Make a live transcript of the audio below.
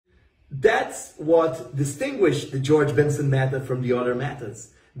that's what distinguishes the George Benson method from the other methods,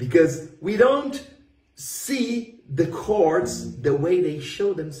 because we don't see the chords the way they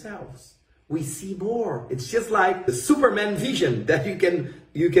show themselves. We see more. It's just like the Superman vision that you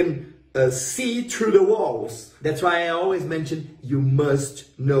can see through the walls. That's why I always mention you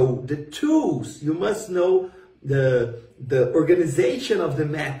must know the tools. You must know the organization of the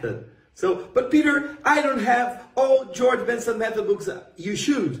method. So, but Peter, I don't have all George Benson method books. You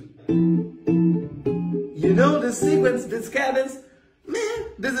should. You know the sequence, this cadence. Man,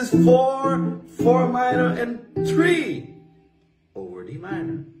 this is 4, 4 minor, and 3 over D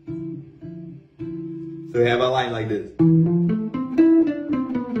minor. So we have a line like this.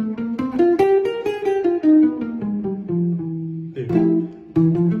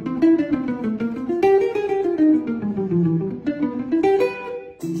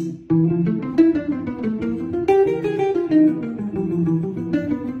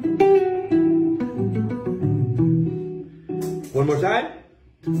 One more time.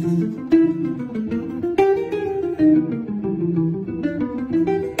 You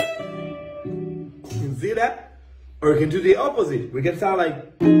can see that? Or you can do the opposite. We can sound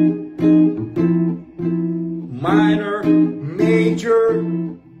like minor, major,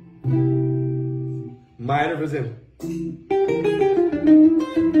 minor for example.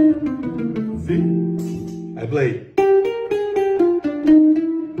 See? I play.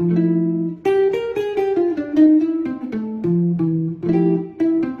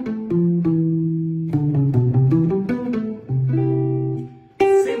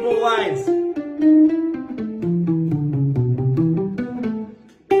 Lines.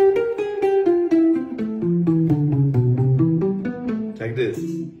 Like this.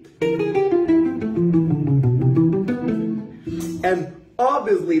 And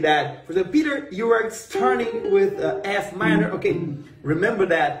obviously that, for example, Peter, you are starting with F minor. Okay, remember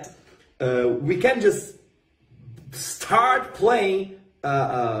that we can just start playing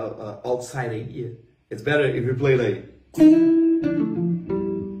outside idea. It's better if we play like.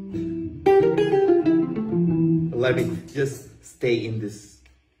 Let me just stay in this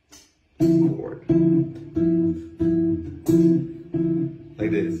chord.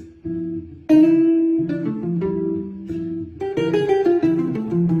 Like this.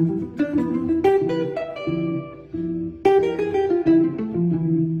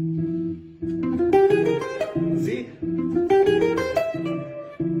 See?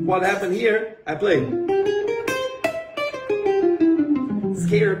 What happened here? I played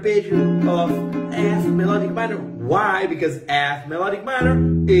scale arpeggio of F melodic minor. Why? Because F melodic minor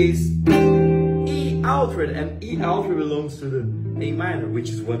is E altered, and E altered belongs to the A minor, which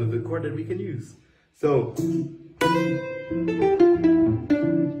is one of the chords that we can use. So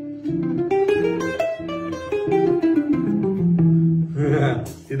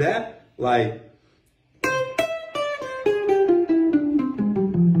see that? Like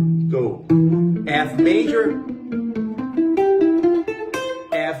go F major,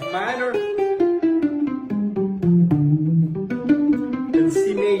 F minor, and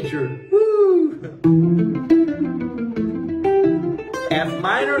C major. Woo! F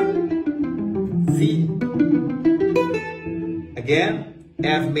minor, C. Again,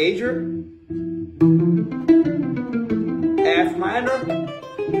 F major, F minor,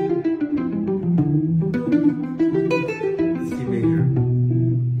 C major.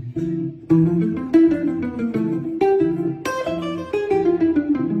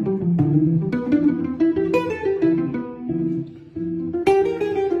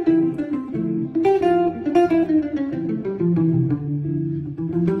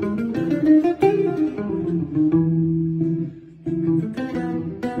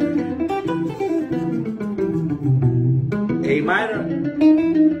 A minor,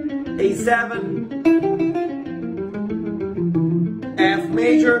 A7, F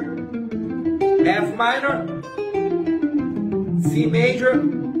major, F minor, C major,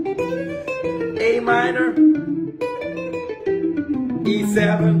 A minor,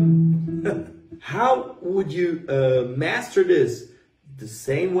 E7. How would you master this? The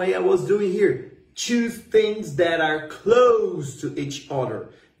same way I was doing here. Choose things that are close to each other.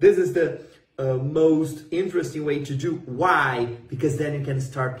 This is the most interesting way to do. Why? Because then you can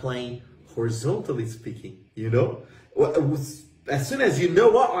start playing horizontally speaking, you know? As soon as you know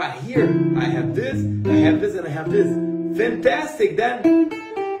what I hear, I have this, and I have this. Fantastic, then.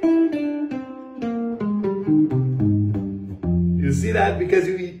 You see that? Because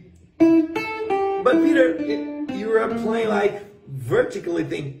you... But Peter, you are playing like vertically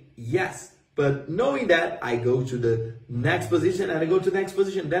thing. Yes. But knowing that, I go to the next position and I go to the next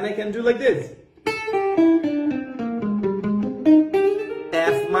position. Then I can do like this.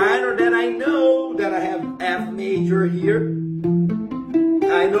 F minor, then I know that I have F major here.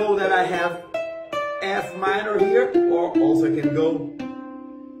 I know that I have F minor here, or also I can go,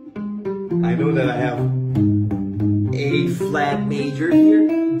 I know that I have A flat major here,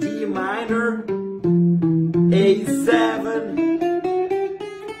 D minor, A7,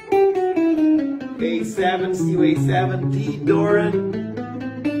 A7, C A7, D Doran,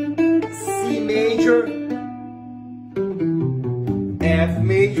 C major, F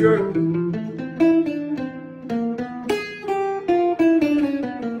major,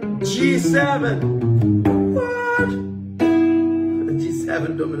 G7. What?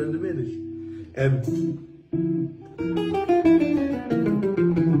 G7 dominant diminished.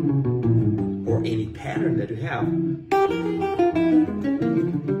 Or any pattern that you have.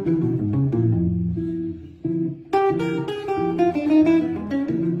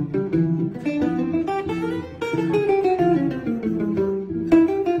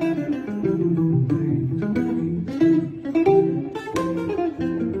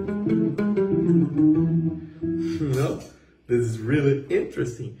 This is really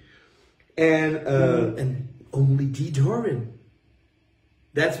interesting. And only D Doran.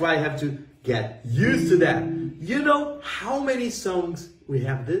 That's why I have to get used to that. You know how many songs we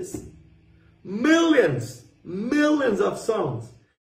have this? Millions of songs.